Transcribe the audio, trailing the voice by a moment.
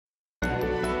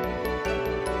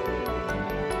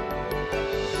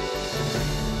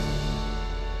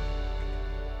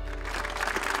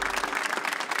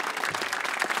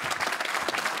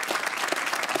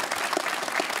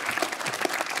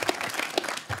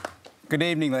Good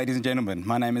evening, ladies and gentlemen.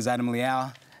 My name is Adam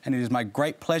Liao, and it is my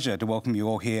great pleasure to welcome you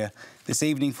all here this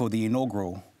evening for the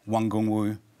inaugural王赓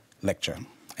武Lecture,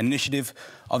 an initiative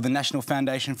of the National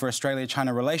Foundation for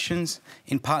Australia-China Relations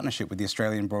in partnership with the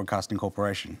Australian Broadcasting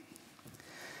Corporation.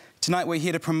 Tonight we're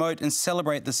here to promote and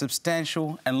celebrate the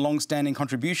substantial and long-standing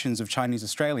contributions of Chinese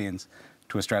Australians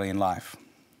to Australian life.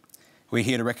 We're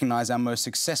here to recognise our most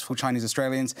successful Chinese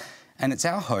Australians, and it's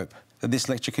our hope that this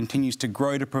lecture continues to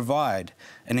grow to provide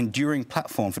an enduring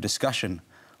platform for discussion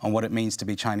on what it means to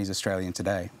be Chinese Australian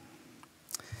today.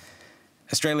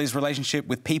 Australia's relationship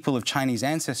with people of Chinese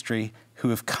ancestry who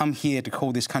have come here to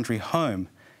call this country home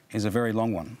is a very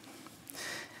long one.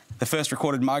 The first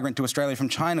recorded migrant to Australia from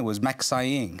China was Wang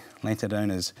赓, later known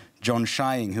as John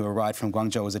Shiing, who arrived from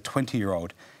Guangzhou as a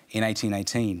 20-year-old in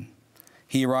 1818.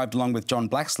 He arrived along with John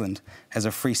Blaxland as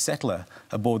a free settler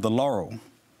aboard the Laurel,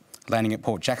 landing at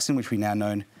Port Jackson, which we now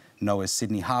know as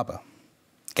Sydney Harbour.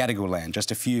 Gadigal land,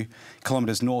 just a few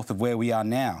kilometres north of where we are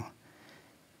now.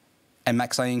 And Wang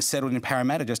赓 settled in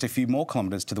Parramatta, just a few more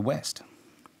kilometres to the west.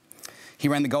 He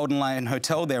ran the Golden Lion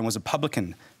Hotel there and was a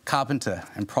publican, carpenter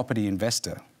and property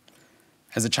investor.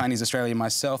 As a Chinese Australian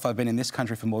myself, I've been in this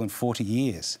country for more than 40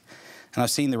 years, and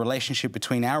I've seen the relationship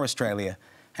between our Australia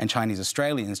and Chinese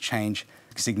Australians change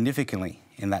significantly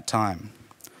in that time.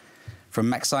 From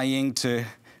Wang赓 to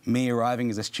me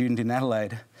arriving as a student in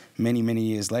Adelaide many, many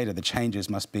years later, the changes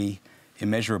must be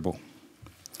immeasurable.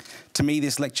 To me,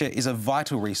 this lecture is a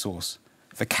vital resource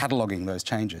for cataloguing those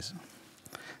changes.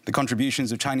 The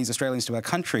contributions of Chinese Australians to our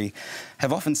country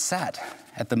have often sat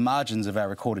at the margins of our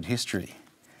recorded history,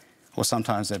 or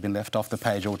sometimes they've been left off the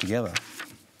page altogether.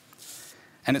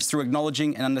 And it's through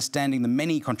acknowledging and understanding the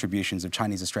many contributions of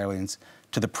Chinese Australians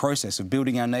to the process of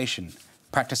building our nation,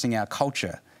 practising our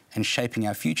culture, and shaping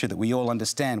our future that we all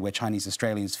understand where Chinese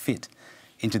Australians fit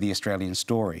into the Australian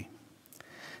story.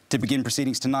 To begin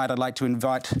proceedings tonight, I'd like to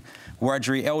invite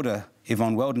Wiradjuri Elder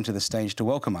Yvonne Weldon to the stage to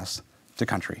welcome us to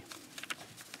country.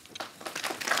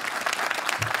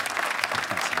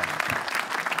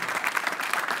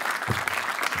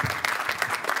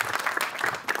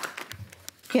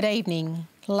 Good evening,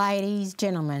 ladies,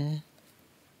 gentlemen,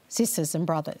 sisters and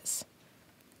brothers.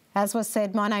 As was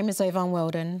said, my name is Yvonne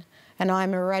Weldon, and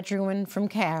I'm a Wiradjurin from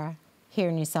Cowra, here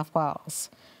in New South Wales.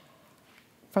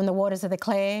 From the waters of the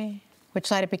Clare,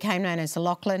 which later became known as the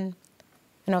Lachlan,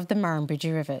 and of the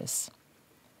Murrumbidgee Rivers.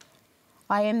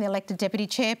 I am the elected Deputy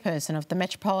Chairperson of the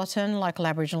Metropolitan Local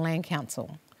Aboriginal Land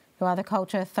Council, who are the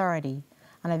culture authority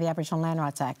under the Aboriginal Land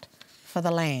Rights Act for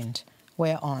the land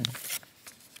we're on.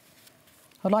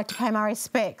 I'd like to pay my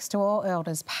respects to all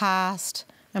elders past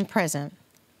and present,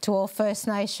 to all First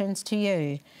Nations, to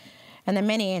you, and the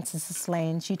many ancestors'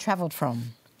 lands you travelled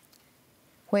from.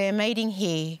 We're meeting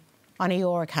here on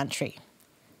Eora country.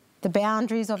 The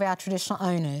boundaries of our traditional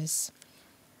owners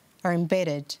are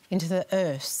embedded into the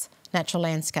Earth's natural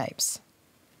landscapes.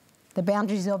 The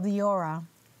boundaries of the Eora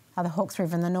are the Hawkes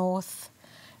River in the north,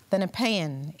 the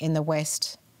Nepean in the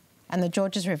west, and the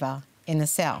Georges River in the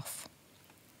south.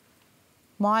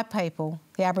 My people,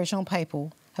 the Aboriginal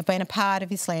people, have been a part of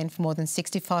this land for more than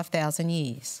 65,000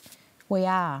 years. We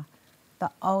are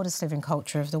the oldest living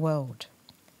culture of the world.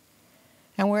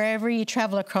 And wherever you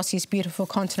travel across this beautiful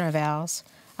continent of ours,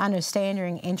 understanding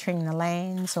and entering the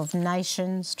lands of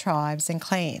nations, tribes and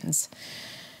clans,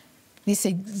 this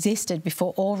existed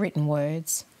before all written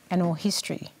words and all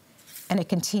history, and it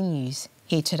continues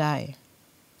here today.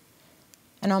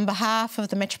 And on behalf of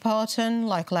the Metropolitan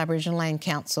Local Aboriginal Land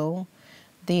Council,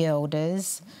 the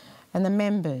elders and the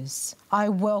members, I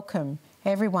welcome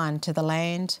everyone to the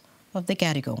land of the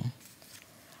Gadigal.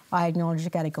 I acknowledge the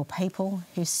Gadigal people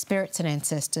whose spirits and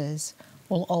ancestors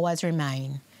will always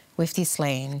remain with this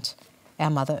land, our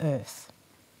Mother Earth.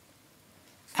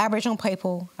 Aboriginal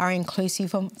people are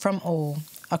inclusive from all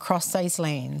across these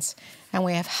lands, and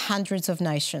we have hundreds of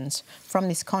nations from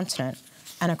this continent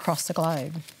and across the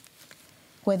globe.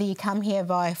 Whether you come here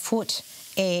via foot,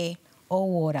 air or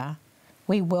water,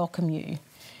 we welcome you.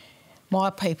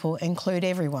 My people include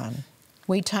everyone.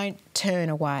 We don't turn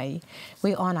away.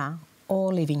 We honour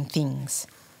all living things.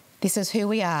 This is who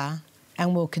we are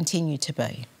and will continue to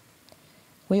be.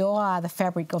 We all are the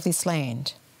fabric of this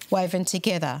land, woven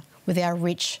together with our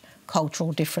rich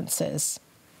cultural differences.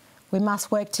 We must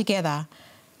work together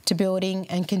to building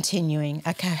and continuing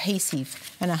a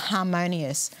cohesive and a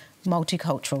harmonious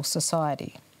multicultural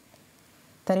society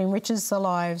that enriches the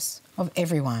lives of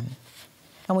everyone.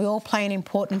 And we all play an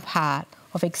important part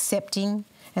of accepting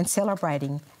and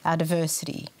celebrating our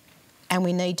diversity. And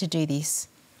we need to do this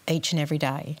each and every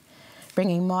day,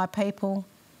 bringing my people,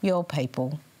 your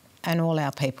people, and all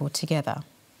our people together.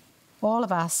 All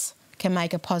of us can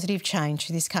make a positive change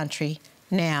to this country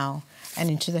now and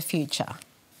into the future.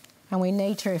 And we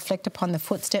need to reflect upon the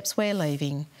footsteps we're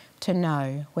leaving to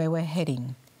know where we're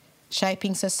heading,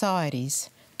 shaping societies,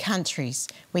 countries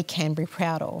we can be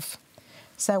proud of.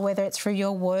 So whether it's through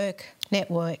your work,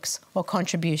 networks or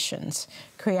contributions,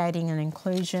 creating an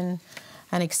inclusion,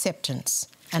 an acceptance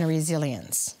and a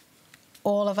resilience,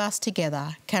 all of us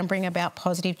together can bring about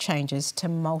positive changes to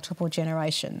multiple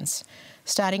generations,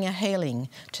 starting a healing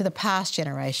to the past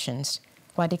generations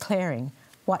by declaring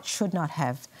what should not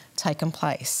have taken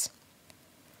place.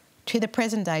 To the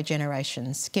present day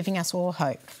generations, giving us all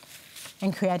hope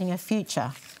and creating a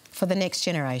future for the next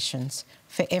generations,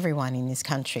 for everyone in this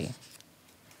country.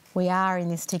 We are in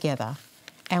this together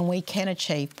and we can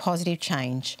achieve positive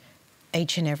change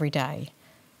each and every day.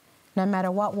 No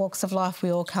matter what walks of life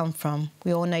we all come from,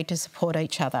 we all need to support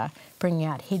each other, bringing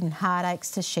out hidden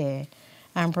heartaches to share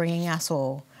and bringing us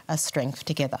all a strength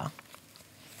together.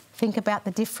 Think about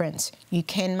the difference you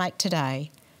can make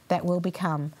today that will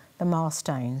become the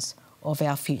milestones of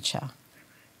our future,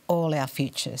 all our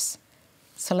futures.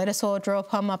 So let us all draw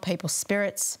upon my people's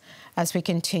spirits as we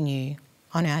continue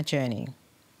on our journey.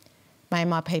 May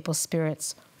my people's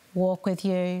spirits walk with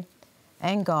you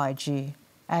and guide you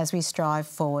as we strive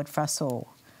forward for us all.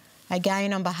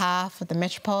 Again, on behalf of the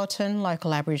Metropolitan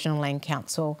Local Aboriginal Land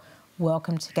Council,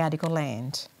 welcome to Gadigal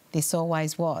land. This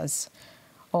always was,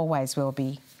 always will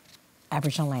be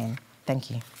Aboriginal land.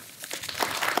 Thank you.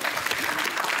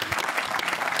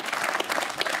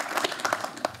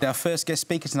 Our first guest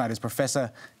speaker tonight is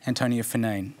Professor Antonia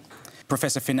Finane.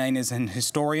 Professor Finane is an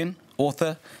historian,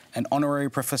 author and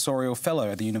honorary professorial fellow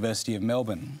at the University of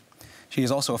Melbourne. She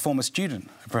is also a former student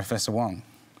of Professor Wang.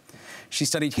 She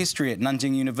studied history at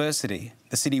Nanjing University,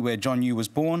 the city where John Yu was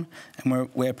born and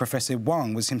where Professor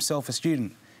Wang was himself a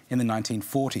student in the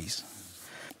 1940s.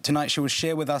 Tonight she will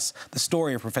share with us the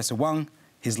story of Professor Wang,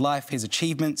 his life, his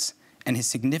achievements and his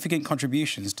significant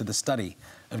contributions to the study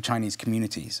of Chinese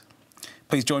communities.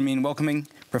 Please join me in welcoming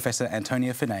Professor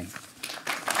Antonia Finane.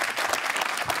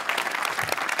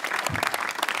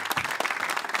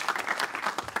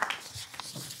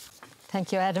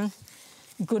 Thank you, Adam.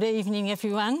 Good evening,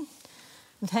 everyone.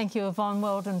 And thank you, Yvonne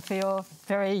Weldon, for your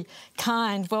very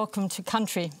kind welcome to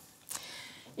country.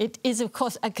 It is, of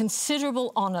course, a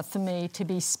considerable honour for me to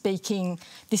be speaking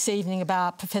this evening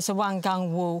about Professor Wang,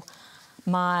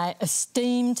 my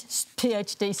esteemed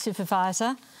PhD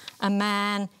supervisor, a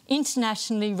man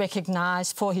internationally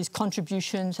recognised for his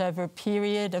contributions over a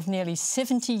period of nearly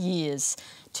 70 years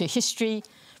to history,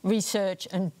 research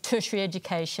and tertiary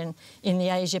education in the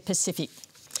Asia-Pacific.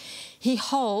 He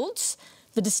holds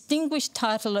the distinguished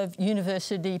title of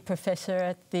University Professor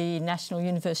at the National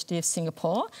University of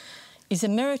Singapore, is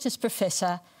Emeritus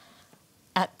Professor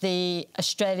at the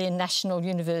Australian National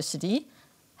University,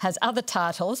 has other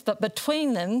titles, but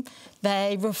between them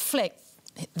they reflect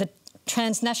the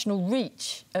transnational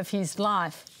reach of his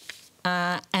life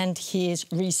and his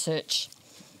research.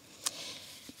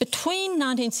 Between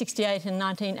 1968 and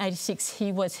 1986,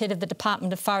 he was head of the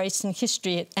Department of Far Eastern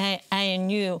History at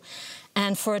ANU,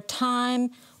 and for a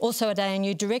time also at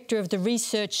ANU, director of the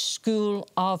Research School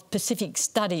of Pacific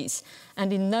Studies.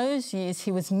 And in those years,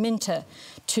 he was mentor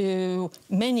to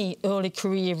many early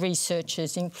career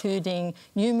researchers, including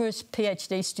numerous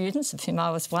PhD students, of whom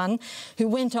I was one, who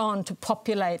went on to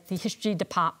populate the history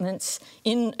departments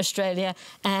in Australia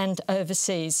and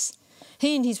overseas.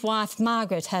 He and his wife,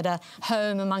 Margaret, had a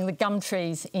home among the gum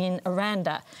trees in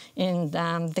Aranda in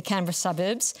the Canberra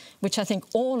suburbs, which I think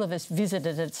all of us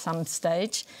visited at some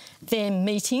stage. Their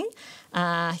meeting,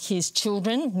 his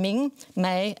children, Ming,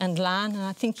 May and Lan, and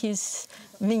I think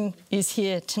Ming is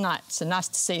here tonight, so nice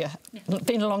to see you. Yeah.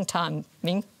 Been a long time,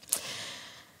 Ming.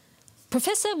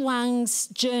 Professor Wang's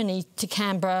journey to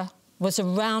Canberra was a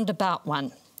roundabout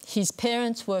one. His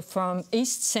parents were from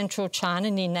East Central China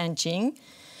near Nanjing.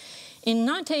 In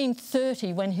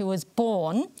 1930, when he was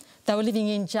born, they were living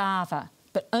in Java,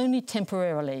 but only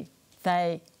temporarily.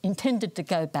 They intended to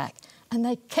go back, and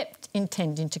they kept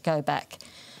intending to go back.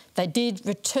 They did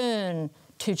return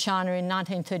to China in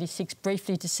 1936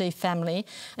 briefly to see family,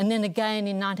 and then again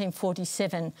in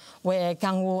 1947, where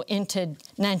Gangwu entered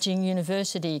Nanjing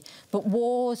University. But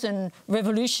wars and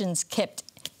revolutions kept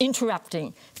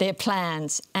interrupting their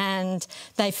plans, and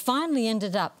they finally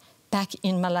ended up back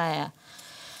in Malaya.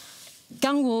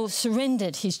 Gangwu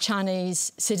surrendered his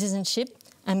Chinese citizenship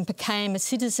and became a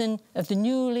citizen of the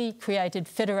newly created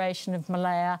Federation of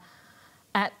Malaya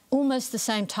at almost the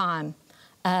same time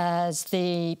as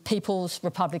the People's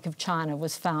Republic of China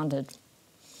was founded.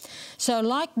 So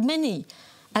like many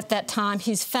at that time,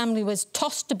 his family was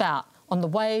tossed about on the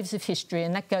waves of history,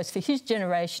 and that goes for his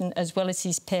generation as well as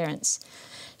his parents.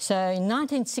 So in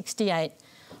 1968,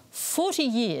 40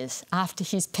 years after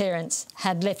his parents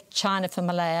had left China for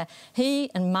Malaya,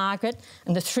 he and Margaret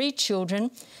and the 3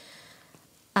 children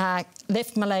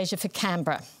left Malaysia for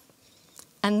Canberra.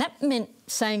 And that meant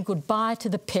saying goodbye to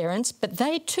the parents, but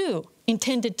they too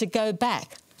intended to go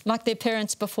back, like their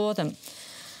parents before them.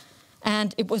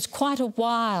 And it was quite a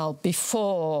while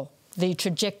before the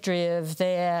trajectory of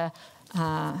their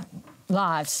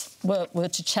lives were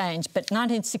to change. But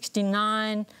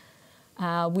 1969,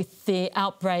 with the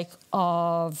outbreak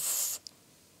of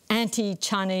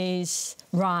anti-Chinese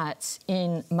riots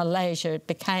in Malaysia, it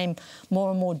became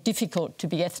more and more difficult to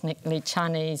be ethnically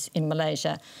Chinese in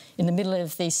Malaysia. In the middle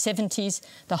of the 70s,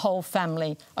 the whole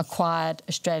family acquired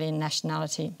Australian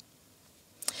nationality.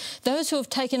 Those who have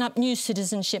taken up new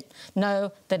citizenship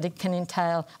know that it can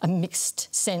entail a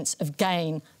mixed sense of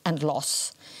gain and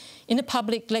loss. In a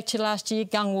public lecture last year,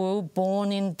 Gang Wu,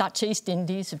 born in Dutch East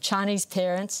Indies of Chinese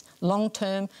parents,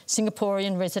 long-term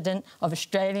Singaporean resident of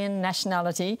Australian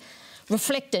nationality,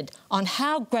 reflected on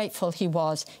how grateful he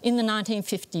was in the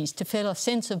 1950s to feel a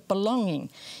sense of belonging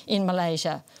in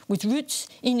Malaysia, with roots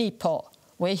in Ipoh,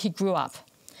 where he grew up.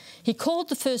 He called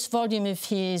the first volume of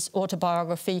his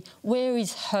autobiography, Where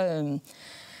is Home?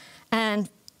 And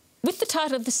with the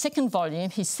title of the second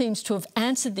volume, he seems to have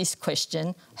answered this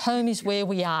question, home is where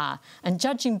we are. And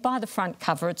judging by the front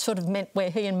cover, it sort of meant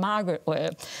where he and Margaret were.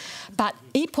 But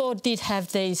Ipoh did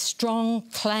have these strong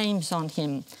claims on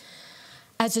him.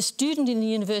 As a student in the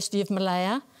University of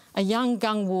Malaya, a young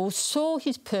Gang Wu saw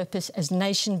his purpose as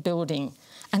nation building,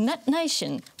 and that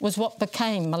nation was what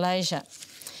became Malaysia.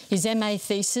 His MA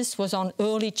thesis was on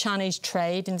early Chinese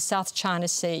trade in the South China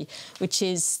Sea, which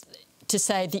is to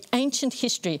say the ancient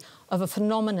history of a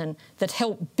phenomenon that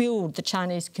helped build the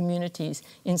Chinese communities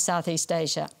in Southeast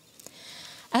Asia.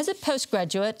 As a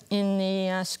postgraduate in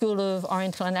the School of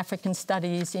Oriental and African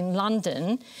Studies in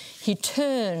London, he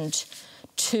turned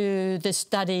to the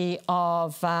study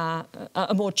of a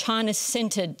more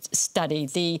China-centred study,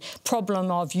 the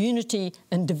problem of unity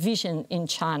and division in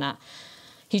China.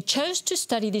 He chose to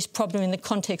study this problem in the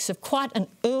context of quite an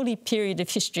early period of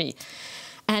history.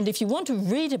 And if you want to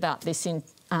read about this in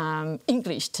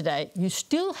English today, you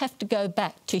still have to go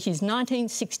back to his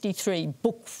 1963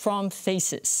 book from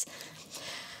thesis.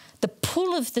 The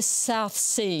pull of the South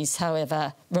Seas,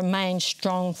 however, remained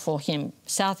strong for him.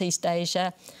 Southeast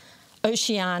Asia,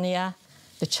 Oceania,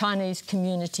 the Chinese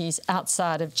communities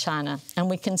outside of China. And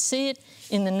we can see it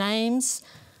in the names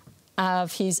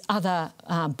of his other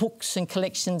books and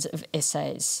collections of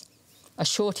essays. A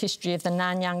Short History of the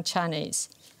Nanyang Chinese,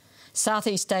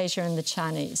 Southeast Asia and the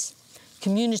Chinese,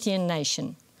 Community and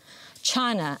Nation,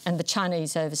 China and the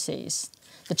Chinese Overseas,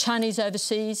 the Chinese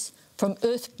Overseas from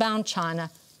earthbound China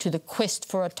to the quest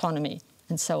for autonomy,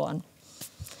 and so on.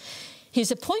 His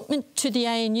appointment to the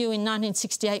ANU in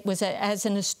 1968 was as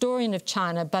an historian of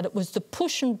China, but it was the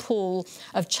push and pull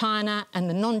of China and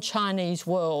the non-Chinese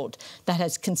world that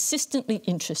has consistently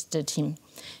interested him.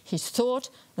 He's thought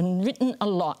and written a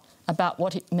lot about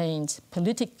what it means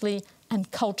politically and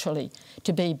culturally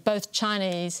to be both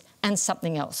Chinese and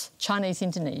something else, Chinese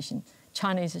Indonesian,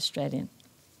 Chinese Australian.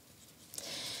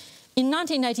 In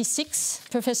 1986,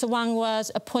 Professor Wang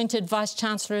was appointed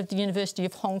Vice-Chancellor of the University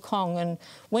of Hong Kong, and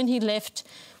when he left,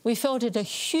 we felt it a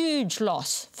huge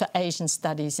loss for Asian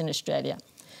studies in Australia.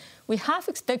 We half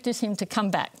expected him to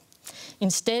come back.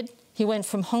 Instead, he went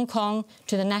from Hong Kong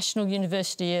to the National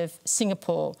University of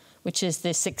Singapore, which is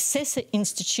the successor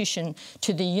institution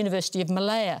to the University of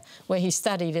Malaya, where he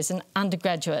studied as an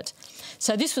undergraduate.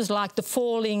 So this was like the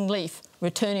falling leaf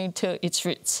returning to its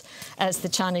roots, as the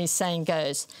Chinese saying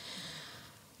goes.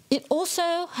 It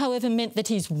also, however, meant that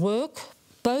his work,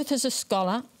 both as a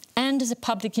scholar and as a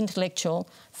public intellectual,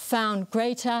 found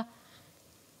greater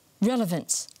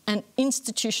relevance and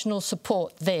institutional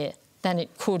support there than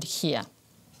it could here.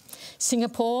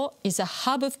 Singapore is a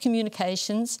hub of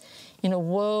communications in a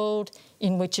world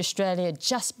in which Australia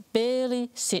just barely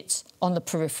sits on the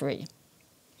periphery.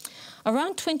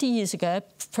 Around 20 years ago,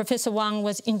 Professor Wang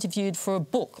was interviewed for a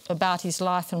book about his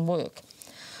life and work.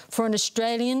 For an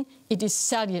Australian, it is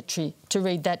salutary to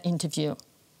read that interview.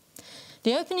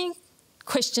 The opening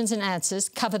questions and answers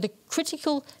cover the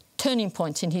critical turning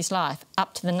points in his life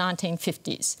up to the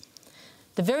 1950s.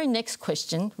 The very next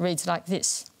question reads like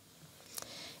this.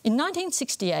 In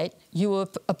 1968, you were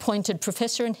appointed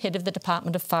Professor and Head of the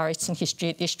Department of Far Eastern History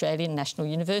at the Australian National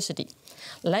University.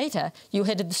 Later, you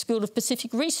headed the School of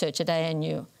Pacific Research at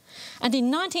ANU. And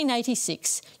in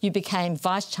 1986, you became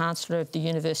Vice-Chancellor of the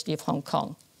University of Hong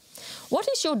Kong. What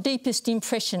is your deepest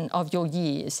impression of your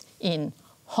years in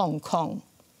Hong Kong?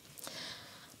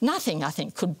 Nothing, I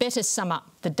think, could better sum up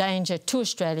the danger to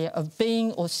Australia of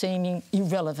being or seeming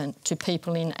irrelevant to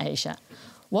people in Asia.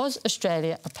 Was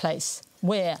Australia a place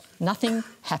where nothing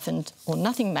happened or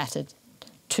nothing mattered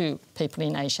to people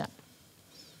in Asia?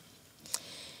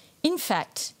 In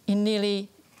fact, in nearly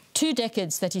 2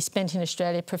 decades that he spent in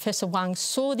Australia, Professor Wang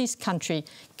saw this country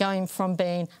going from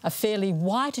being a fairly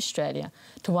white Australia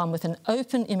to one with an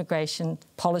open immigration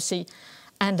policy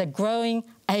and a growing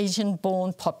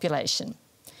Asian-born population.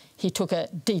 He took a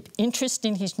deep interest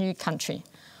in his new country,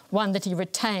 one that he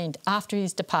retained after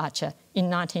his departure in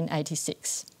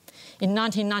 1986. In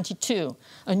 1992,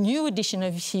 a new edition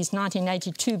of his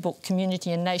 1982 book,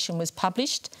 Community and Nation, was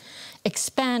published,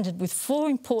 expanded with 4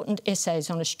 important essays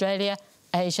on Australia,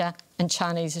 Asia and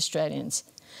Chinese Australians.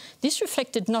 This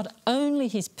reflected not only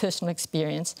his personal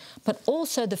experience, but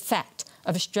also the fact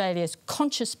of Australia's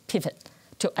conscious pivot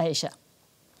to Asia.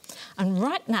 And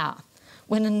right now,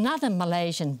 when another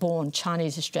Malaysian-born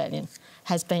Chinese Australian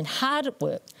has been hard at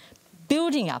work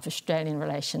building up Australian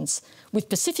relations with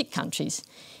Pacific countries,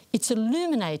 it's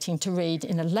illuminating to read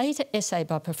in a later essay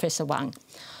by Professor Wang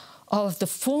of the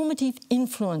formative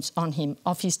influence on him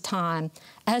of his time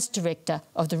as director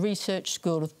of the Research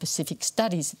School of Pacific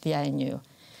Studies at the ANU.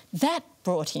 That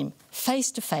brought him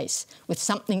face to face with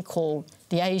something called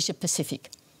the Asia Pacific.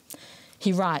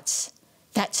 He writes,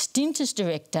 "That stint as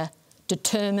director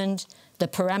determined the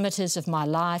parameters of my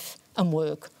life and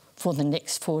work for the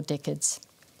next 4 decades."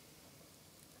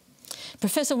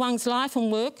 Professor Wang's life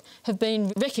and work have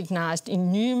been recognised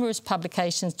in numerous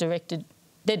publications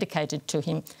dedicated to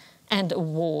him and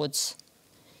awards.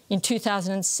 In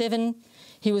 2007,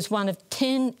 he was one of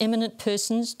 10 eminent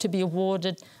persons to be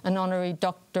awarded an honorary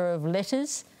Doctor of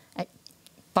Letters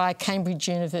by Cambridge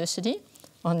University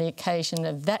on the occasion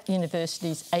of that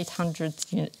university's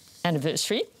 800th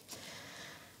anniversary.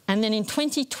 And then in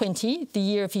 2020, the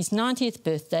year of his 90th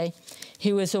birthday,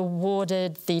 he was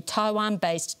awarded the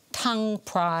Taiwan-based Tung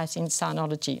Prize in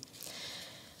Sinology.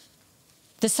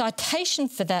 The citation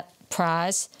for that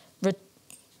prize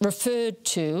referred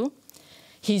to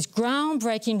his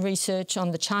groundbreaking research on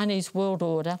the Chinese world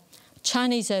order,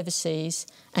 Chinese overseas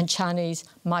and Chinese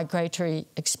migratory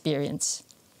experience.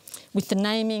 With the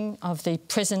naming of the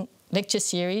present lecture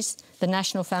series, the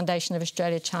National Foundation of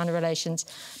Australia-China Relations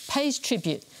pays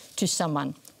tribute to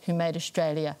someone who made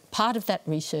Australia part of that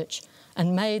research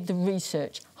and made the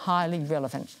research highly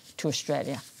relevant to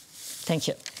Australia. Thank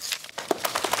you.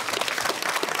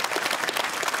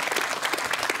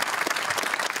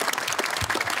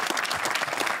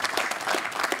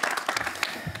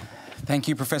 Thank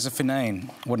you, Professor Finane.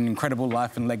 What an incredible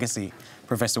life and legacy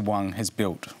Professor Wang has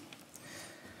built.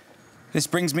 This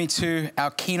brings me to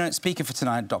our keynote speaker for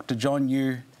tonight, Dr. John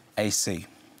Yu, AC.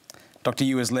 Dr.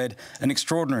 Yu has led an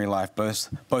extraordinary life,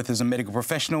 both as a medical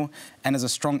professional and as a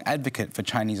strong advocate for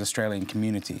Chinese Australian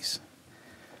communities.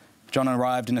 John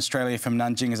arrived in Australia from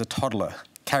Nanjing as a toddler,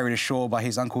 carried ashore by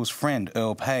his uncle's friend,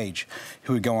 Earl Page,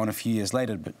 who would go on a few years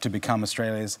later to become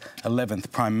Australia's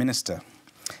 11th Prime Minister.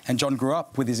 And John grew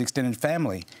up with his extended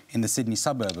family in the Sydney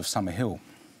suburb of Summerhill.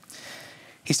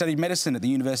 He studied medicine at the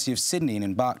University of Sydney and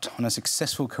embarked on a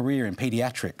successful career in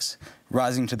paediatrics,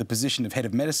 rising to the position of head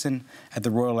of medicine at the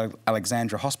Royal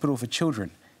Alexandra Hospital for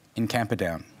Children in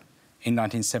Camperdown. In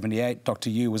 1978, Dr.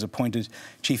 Yu was appointed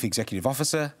Chief Executive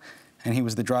Officer, and he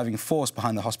was the driving force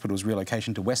behind the hospital's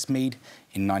relocation to Westmead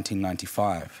in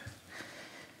 1995.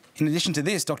 In addition to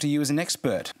this, Dr. Yu is an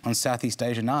expert on Southeast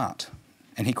Asian art,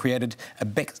 and he created a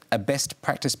best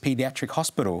practice paediatric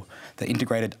hospital that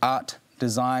integrated art,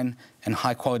 design and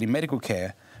high-quality medical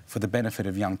care for the benefit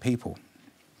of young people.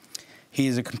 He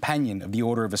is a companion of the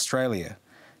Order of Australia,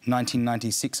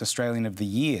 1996 Australian of the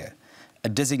Year, a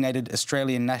designated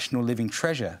Australian National Living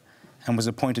Treasure, and was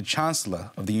appointed Chancellor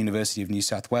of the University of New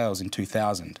South Wales in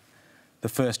 2000, the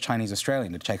first Chinese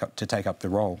Australian to take up the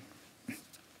role.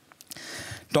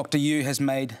 Dr. Yu has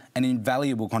made an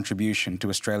invaluable contribution to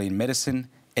Australian medicine,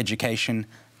 education,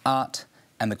 art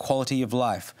and the quality of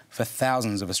life for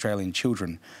thousands of Australian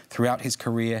children throughout his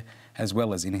career as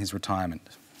well as in his retirement.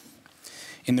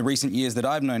 In the recent years that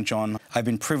I've known John, I've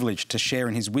been privileged to share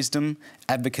in his wisdom,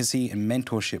 advocacy and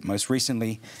mentorship, most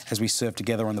recently as we served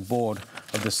together on the board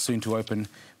of the soon-to-open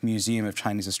Museum of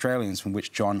Chinese Australians, from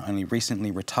which John only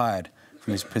recently retired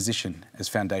from his position as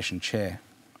Foundation Chair.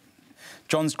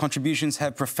 John's contributions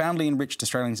have profoundly enriched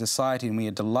Australian society, and we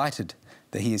are delighted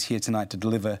that he is here tonight to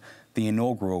deliver the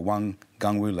inaugural Wang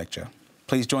Wu Lecture.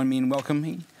 Please join me in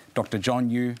welcoming Dr. John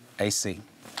Yu, AC.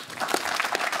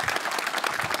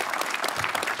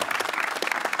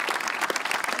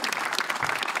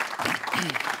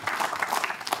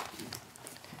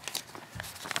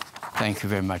 Thank you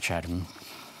very much, Adam.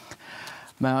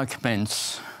 May I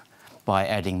commence by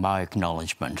adding my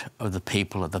acknowledgement of the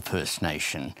people of the First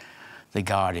Nation, the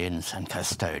guardians and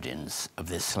custodians of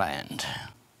this land.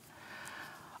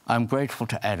 I'm grateful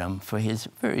to Adam for his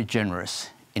very generous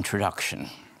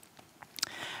introduction,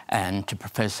 and to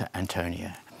Professor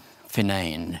Antonia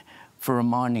Finane for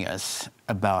reminding us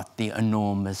about the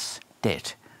enormous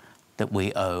debt that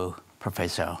we owe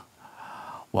Professor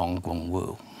王赓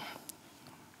武.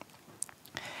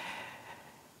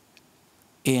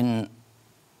 In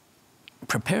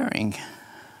preparing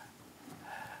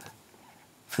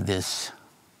for this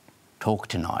talk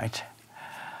tonight,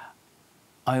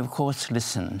 I of course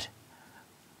listened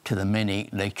to the many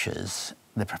lectures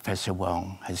that Professor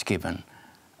Wong has given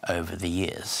over the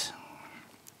years.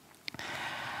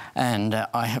 And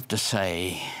I have to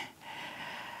say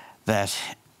that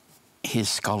his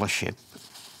scholarship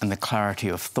and the clarity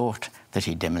of thought that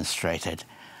he demonstrated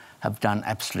have done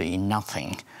absolutely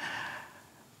nothing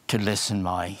to lessen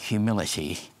my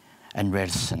humility and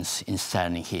reticence in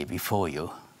standing here before you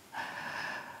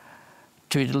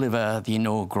to deliver the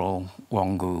inaugural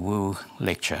王赓武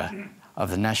lecture of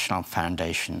the National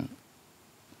Foundation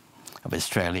of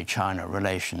Australia-China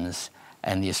Relations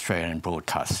and the Australian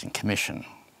Broadcasting Commission.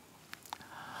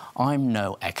 I'm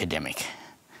no academic,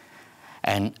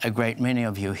 and a great many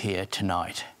of you here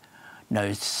tonight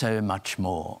know so much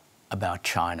more about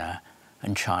China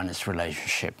and China's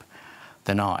relationship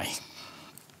than I.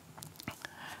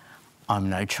 I'm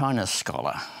no China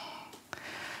scholar,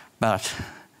 but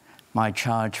my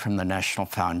charge from the National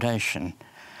Foundation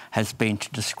has been to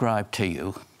describe to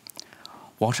you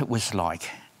what it was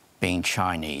like being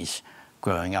Chinese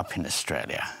growing up in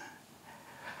Australia,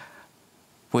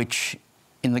 which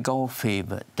in the gold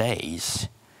fever days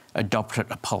adopted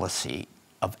a policy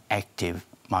of active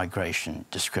migration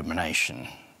discrimination,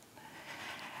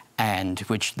 and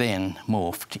which then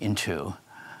morphed into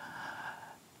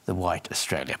the White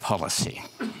Australia policy.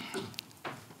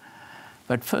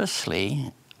 But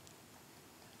firstly,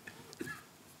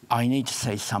 I need to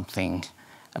say something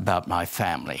about my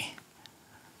family,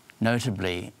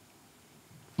 notably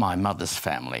my mother's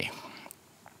family,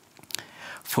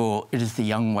 for it is the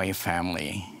Youngway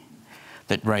family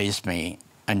that raised me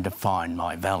and defined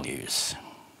my values.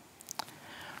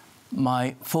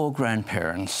 My 4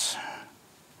 grandparents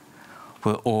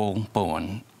were all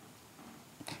born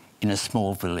in a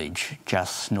small village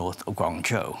just north of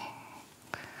Guangzhou.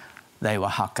 They were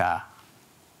Hakka,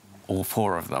 all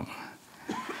 4 of them,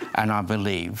 and I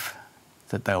believe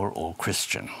that they were all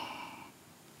Christian.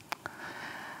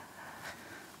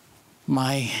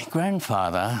 My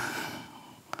grandfather,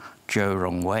 Zhou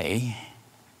Rongwei,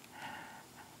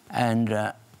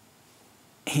 and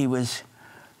he was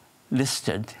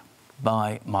listed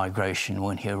by migration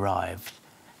when he arrived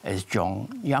as Zhong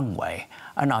Youngwei,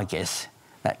 and I guess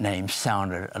that name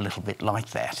sounded a little bit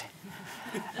like that.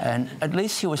 And at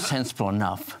least he was sensible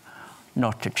enough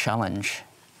not to challenge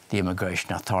the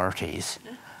immigration authorities,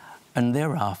 and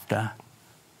thereafter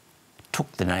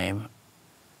took the name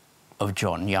of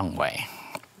John Youngwei.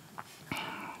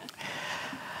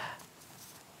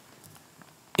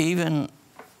 Even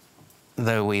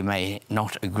though we may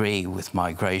not agree with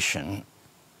migration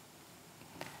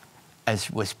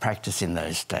as was practiced in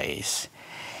those days,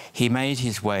 he made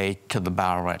his way to the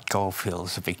Ballarat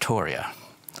goldfields of Victoria.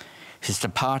 His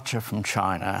departure from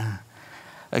China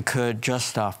occurred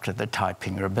just after the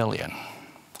Taiping Rebellion,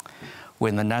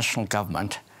 when the national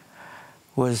government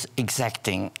was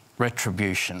exacting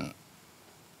retribution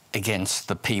against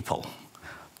the people,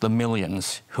 the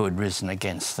millions who had risen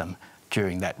against them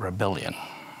during that rebellion.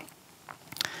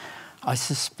 I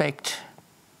suspect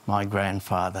my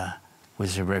grandfather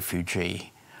was a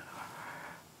refugee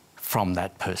from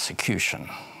that persecution.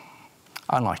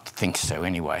 I like to think so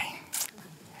anyway.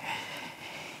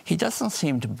 He doesn't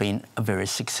seem to have been a very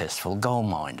successful gold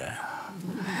miner.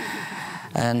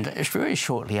 And very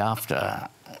shortly after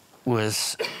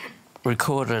was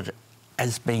recorded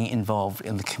as being involved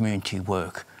in the community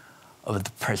work of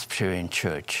the Presbyterian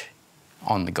Church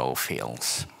on the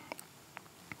goldfields.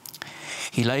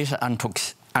 He later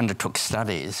undertook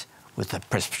studies with the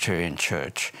Presbyterian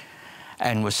Church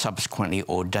and was subsequently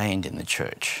ordained in the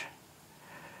church.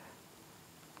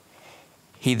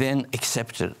 He then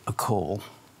accepted a call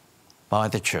by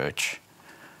the church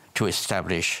to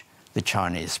establish the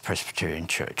Chinese Presbyterian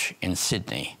Church in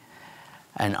Sydney,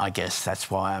 and I guess that's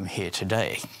why I'm here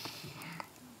today.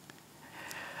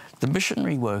 The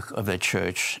missionary work of the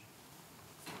church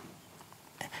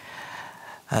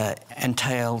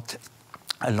entailed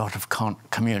a lot of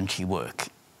community work.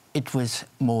 It was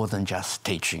more than just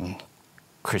teaching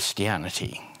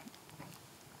Christianity.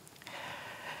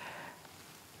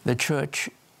 The church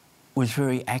was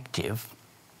very active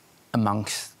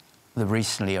amongst the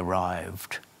recently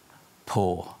arrived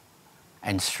poor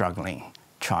and struggling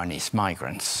Chinese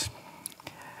migrants.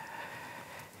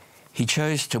 He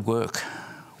chose to work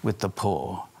with the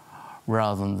poor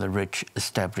rather than the rich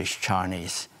established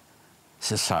Chinese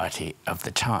society of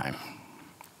the time.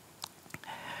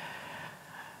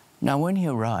 Now, when he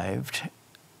arrived,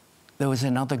 there was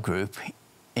another group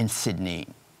in Sydney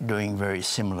doing very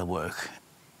similar work,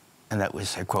 and that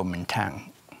was the Kuomintang.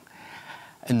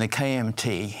 And the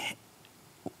KMT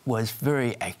was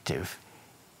very active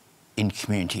in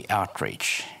community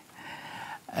outreach.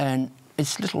 And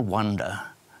it's little wonder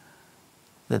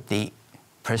that the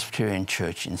Presbyterian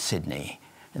Church in Sydney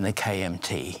and the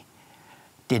KMT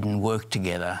didn't work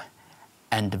together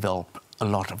and develop a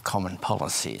lot of common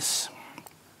policies.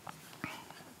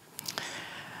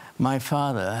 My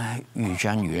father, Yu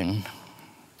Zhanyun,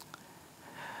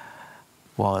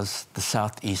 was the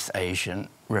Southeast Asian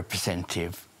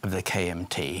representative of the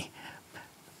KMT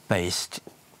based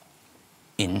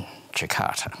in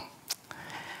Jakarta.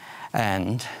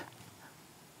 And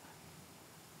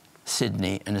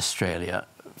Sydney and Australia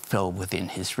fell within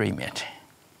his remit.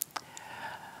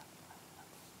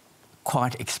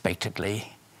 Quite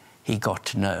expectedly, he got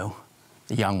to know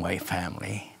the Youngwei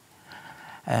family,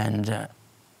 and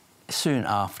soon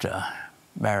after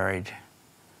married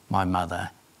my mother,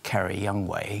 Carrie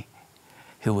Youngwei,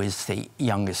 who was the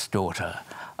youngest daughter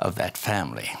of that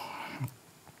family.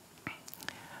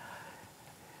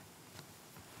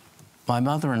 My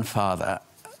mother and father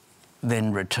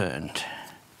then returned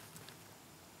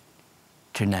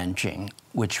to Nanjing,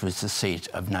 which was the seat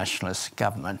of nationalist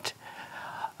government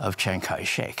of Chiang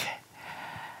Kai-shek.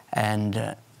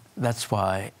 And that's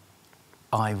why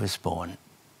I was born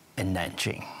in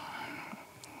Nanjing.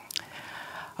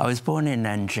 I was born in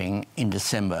Nanjing in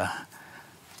December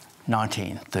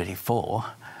 1934,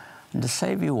 and to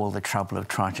save you all the trouble of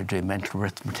trying to do mental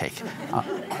arithmetic,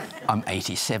 I'm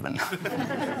 87.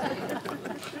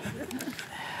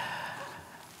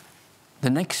 The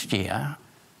next year,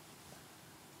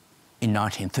 in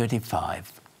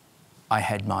 1935, I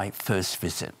had my first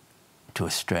visit to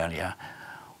Australia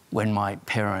when my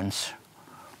parents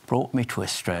brought me to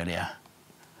Australia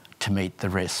to meet the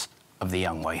rest of the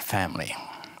Youngwei family.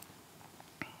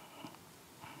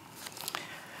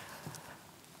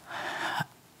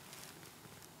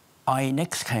 I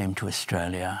next came to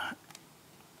Australia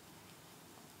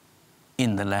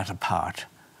in the latter part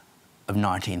of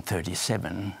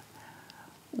 1937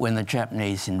 when the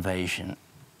Japanese invasion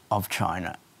of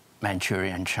China,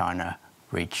 Manchurian China,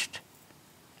 reached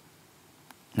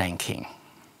Nanking.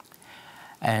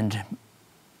 And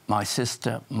my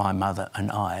sister, my mother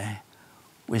and I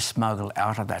were smuggled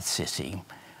out of that city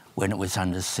when it was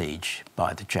under siege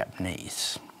by the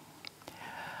Japanese.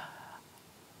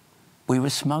 We were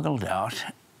smuggled out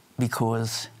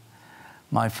because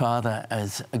my father,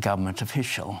 as a government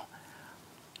official,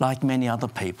 like many other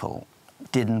people,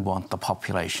 didn't want the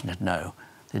population to know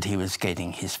that he was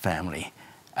getting his family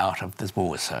out of the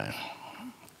war zone.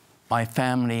 My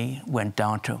family went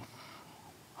down to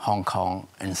Hong Kong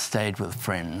and stayed with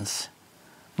friends,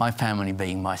 my family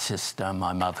being my sister,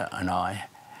 my mother and I,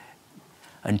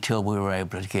 until we were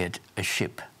able to get a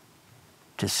ship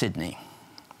to Sydney.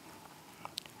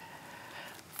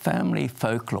 Family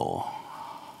folklore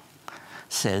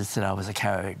says that I was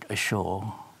carried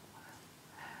ashore,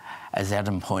 as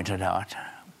Adam pointed out,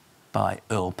 by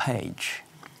Earl Page.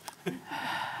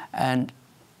 And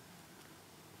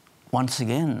once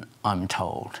again, I'm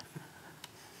told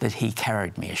that he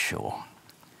carried me ashore,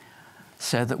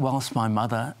 so that whilst my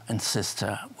mother and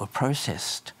sister were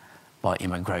processed by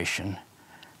immigration,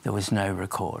 there was no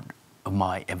record of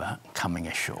my ever coming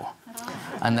ashore.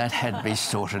 And that had to be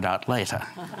sorted out later.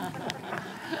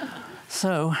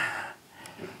 So,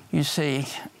 you see,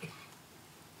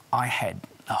 I had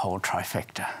a whole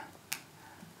trifecta.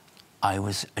 I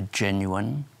was a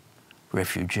genuine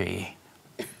refugee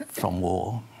from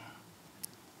war.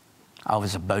 I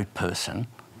was a boat person,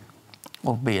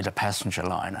 albeit a passenger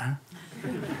liner,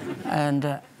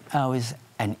 and I was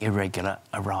an irregular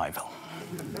arrival.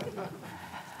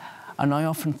 And I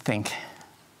often think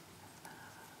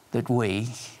that we,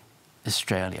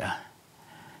 Australia,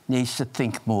 needs to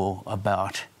think more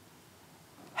about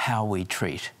how we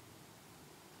treat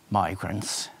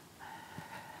migrants,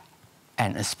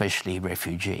 and especially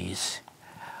refugees.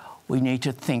 We need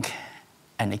to think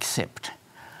and accept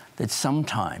that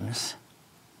sometimes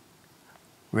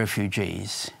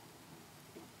refugees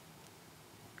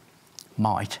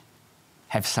might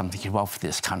have something to offer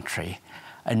this country,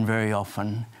 and very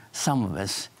often some of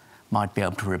us might be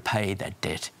able to repay that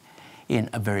debt in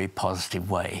a very positive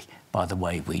way by the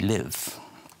way we live.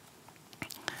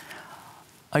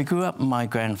 I grew up in my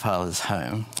grandfather's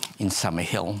home in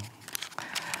Summerhill.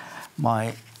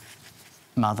 My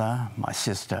mother, my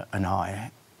sister and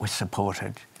I were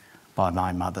supported by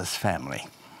my mother's family.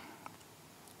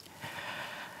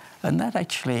 And that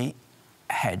actually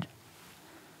had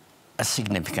a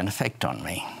significant effect on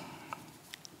me,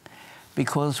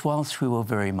 because whilst we were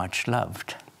very much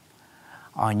loved,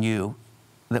 I knew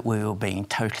that we were being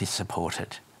totally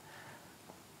supported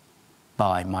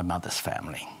by my mother's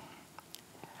family.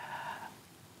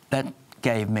 That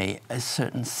gave me a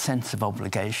certain sense of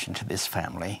obligation to this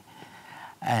family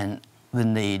and the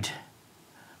need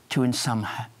to, in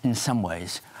some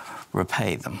ways,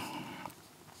 repay them.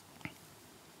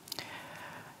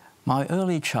 My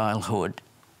early childhood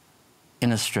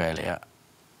in Australia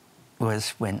was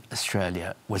when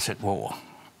Australia was at war,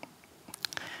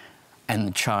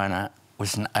 and China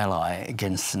was an ally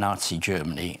against Nazi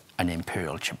Germany and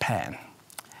Imperial Japan.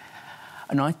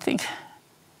 And I think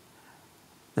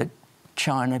that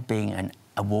China, being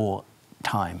a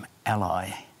wartime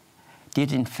ally,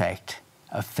 did in fact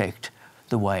affect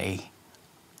the way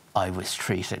I was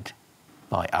treated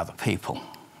by other people.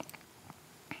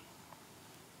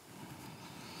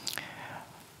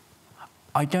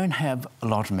 I don't have a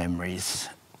lot of memories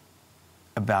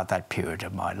about that period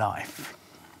of my life.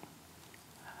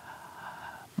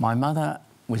 My mother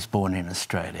was born in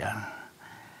Australia,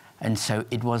 and so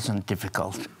it wasn't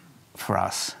difficult for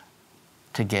us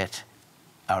to get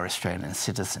our Australian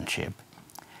citizenship.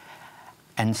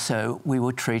 And so we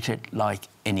were treated like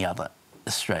any other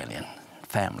Australian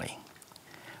family.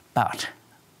 But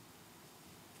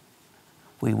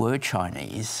we were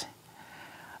Chinese,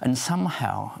 and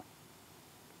somehow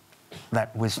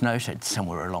that was noted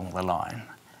somewhere along the line.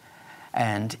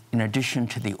 And in addition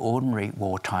to the ordinary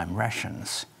wartime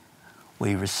rations,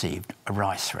 we received a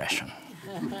rice ration.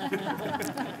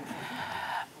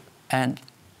 And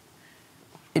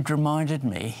it reminded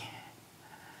me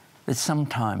that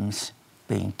sometimes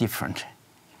being different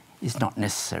is not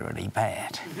necessarily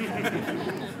bad.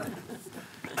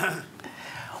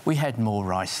 We had more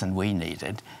rice than we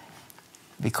needed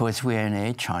because we only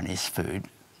ate Chinese food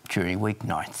during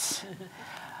weeknights.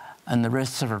 And the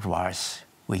rest of the rice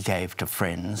we gave to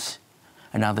friends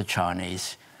and other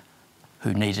Chinese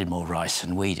who needed more rice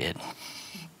than we did.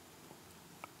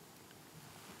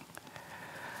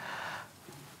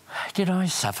 Did I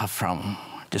suffer from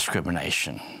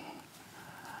discrimination?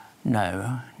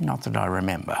 No, not that I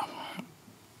remember.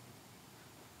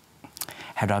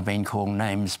 Had I been called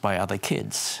names by other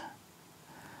kids?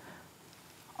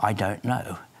 I don't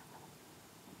know.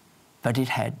 But it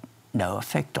had no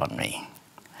effect on me.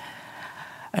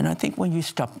 And I think when you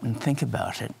stop and think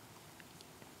about it,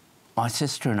 my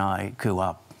sister and I grew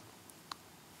up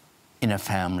in a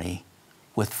family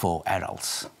with 4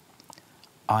 adults.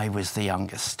 I was the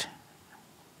youngest.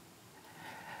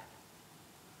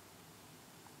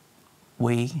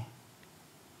 We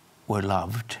were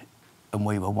loved and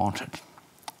we were wanted.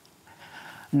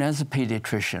 And as a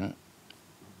paediatrician,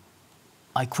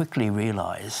 I quickly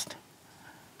realised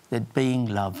that being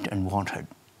loved and wanted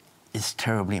is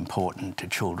terribly important to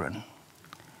children.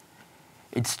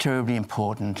 It's terribly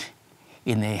important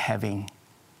in their having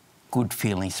good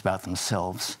feelings about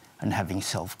themselves and having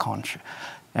self-conscious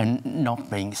and not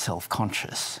being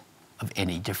self-conscious of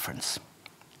any difference.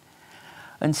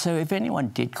 And so if anyone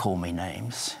did call me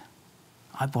names,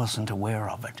 I wasn't aware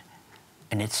of it,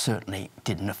 and it certainly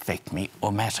didn't affect me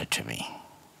or matter to me.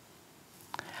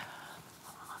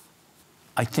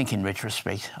 I think in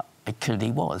retrospect, it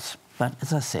clearly was, but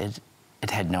as I said, it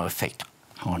had no effect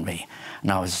on me,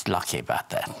 and I was lucky about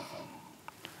that.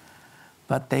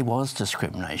 But there was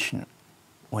discrimination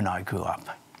when I grew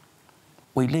up.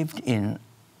 We lived in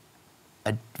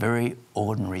a very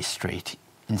ordinary street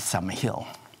in Summerhill,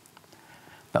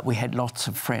 but we had lots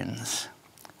of friends,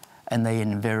 and they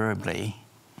invariably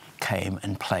came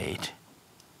and played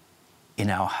in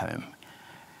our home.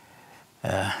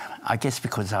 I guess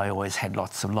because I always had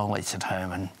lots of lollies at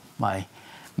home, and my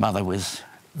mother was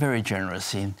very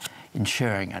generous in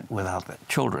sharing it with other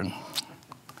children.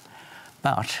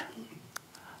 But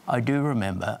I do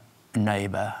remember a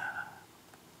neighbour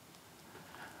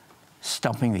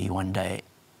stopping me one day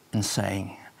and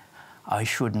saying I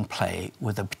shouldn't play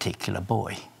with a particular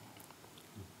boy.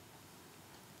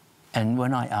 And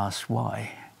when I asked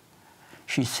why,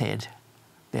 she said,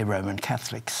 they're Roman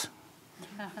Catholics.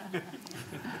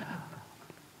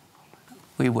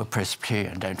 We were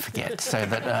Presbyterian, don't forget, so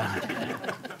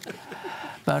that...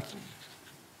 but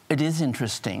it is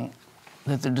interesting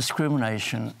that the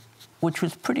discrimination which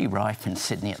was pretty rife in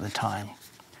Sydney at the time,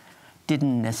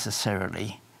 didn't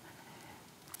necessarily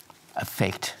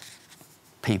affect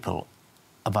people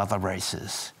of other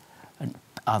races and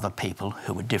other people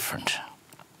who were different.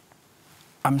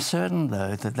 I'm certain,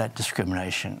 though, that that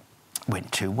discrimination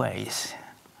went two ways.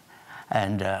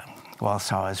 And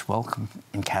whilst I was welcome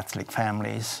in Catholic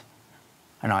families,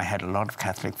 and I had a lot of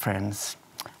Catholic friends,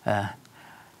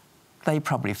 they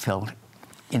probably felt,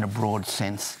 in a broad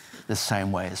sense, the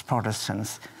same way as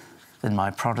Protestants that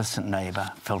my Protestant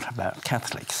neighbour felt about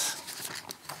Catholics.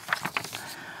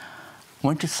 I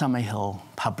went to Summerhill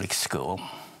Public School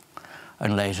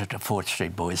and later to Fort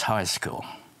Street Boys High School.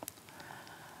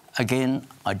 Again,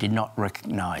 I did not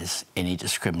recognise any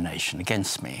discrimination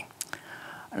against me,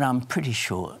 and I'm pretty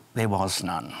sure there was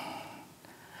none.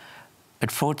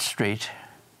 At Fort Street,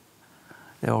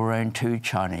 there were around 2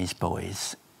 Chinese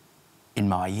boys in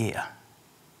my year.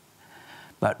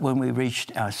 But when we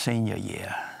reached our senior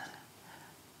year,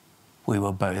 we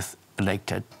were both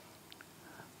elected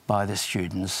by the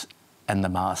students and the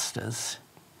masters.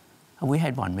 We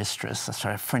had one mistress,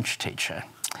 a French teacher,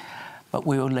 but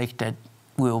we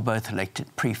were both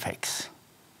elected prefects.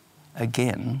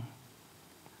 Again,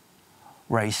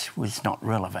 race was not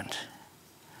relevant.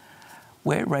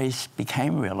 Where race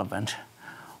became relevant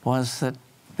was that,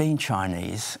 being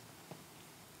Chinese,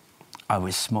 I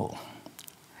was small.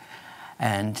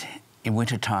 And in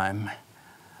wintertime,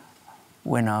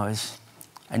 when I was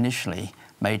initially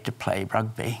made to play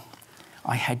rugby,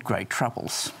 I had great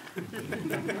troubles.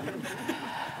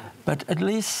 But at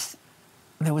least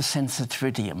there was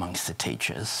sensitivity amongst the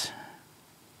teachers.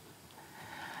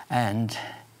 And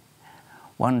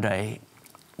one day,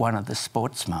 one of the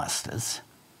sports masters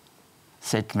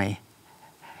said to me,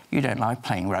 "You don't like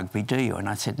playing rugby, do you?" And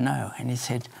I said, "No." And he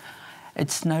said,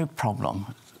 "It's no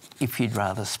problem if you'd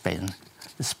rather spend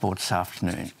the sports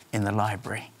afternoon in the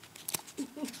library."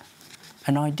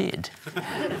 And I did.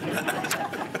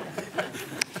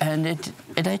 And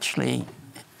it actually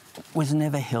was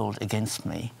never held against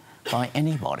me by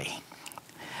anybody.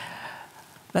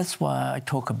 That's why I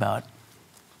talk about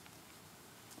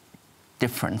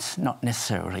difference not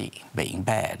necessarily being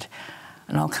bad.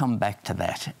 And I'll come back to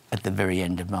that at the very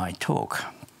end of my talk.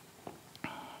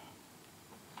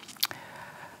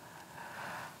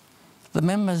 The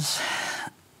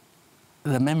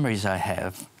memories I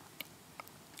have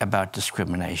about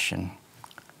discrimination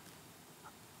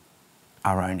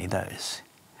are only those.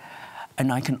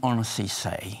 And I can honestly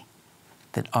say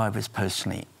that I was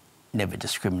personally never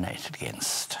discriminated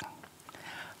against.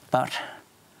 But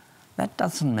that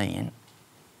doesn't mean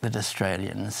that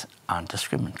Australians aren't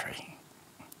discriminatory.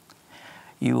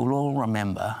 You will all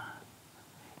remember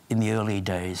in the early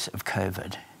days of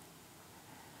COVID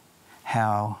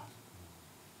how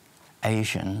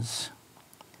Asians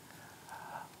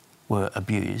were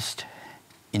abused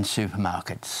in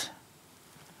supermarkets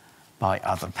by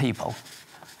other people.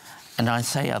 And I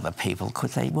say other people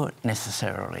because they weren't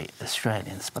necessarily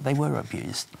Australians, but they were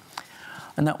abused.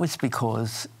 And that was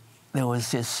because there was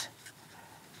this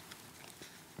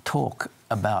talk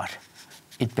about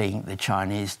it being the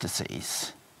Chinese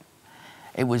disease.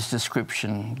 It was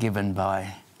description given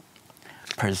by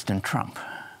President Trump.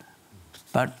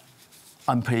 But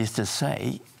I'm pleased to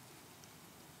say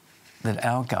that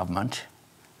our government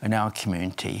and our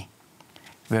community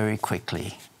very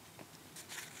quickly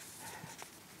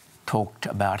talked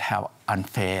about how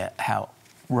unfair, how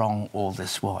wrong all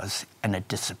this was, and it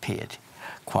disappeared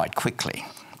quite quickly.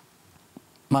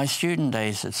 My student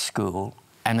days at school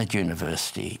and at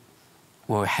university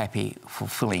were happy,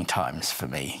 fulfilling times for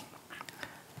me.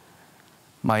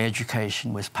 My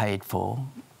education was paid for,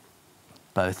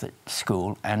 both at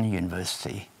school and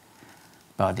university,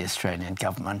 by the Australian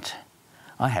government.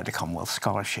 I had a Commonwealth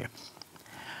scholarship.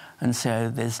 And so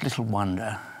there's little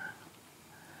wonder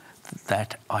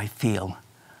that I feel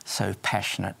so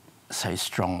passionate, so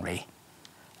strongly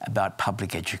about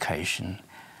public education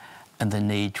and the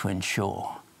need to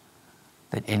ensure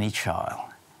that any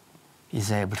child is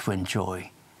able to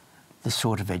enjoy the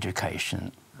sort of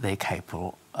education they're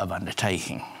capable of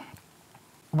undertaking.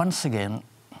 Once again,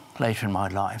 later in my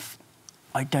life,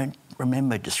 I don't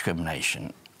remember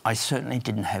discrimination. I certainly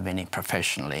didn't have any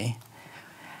professionally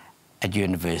at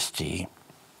university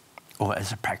or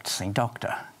as a practicing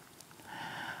doctor.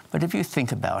 But if you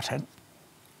think about it,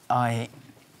 I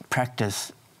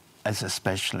practice as a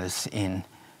specialist in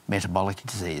metabolic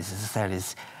diseases, that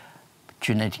is,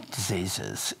 genetic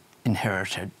diseases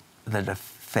inherited that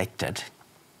affected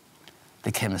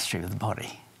the chemistry of the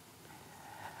body.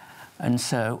 And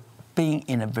so, being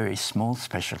in a very small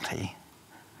specialty,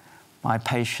 my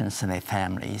patients and their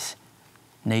families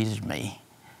needed me.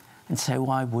 And so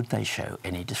why would they show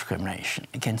any discrimination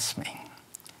against me?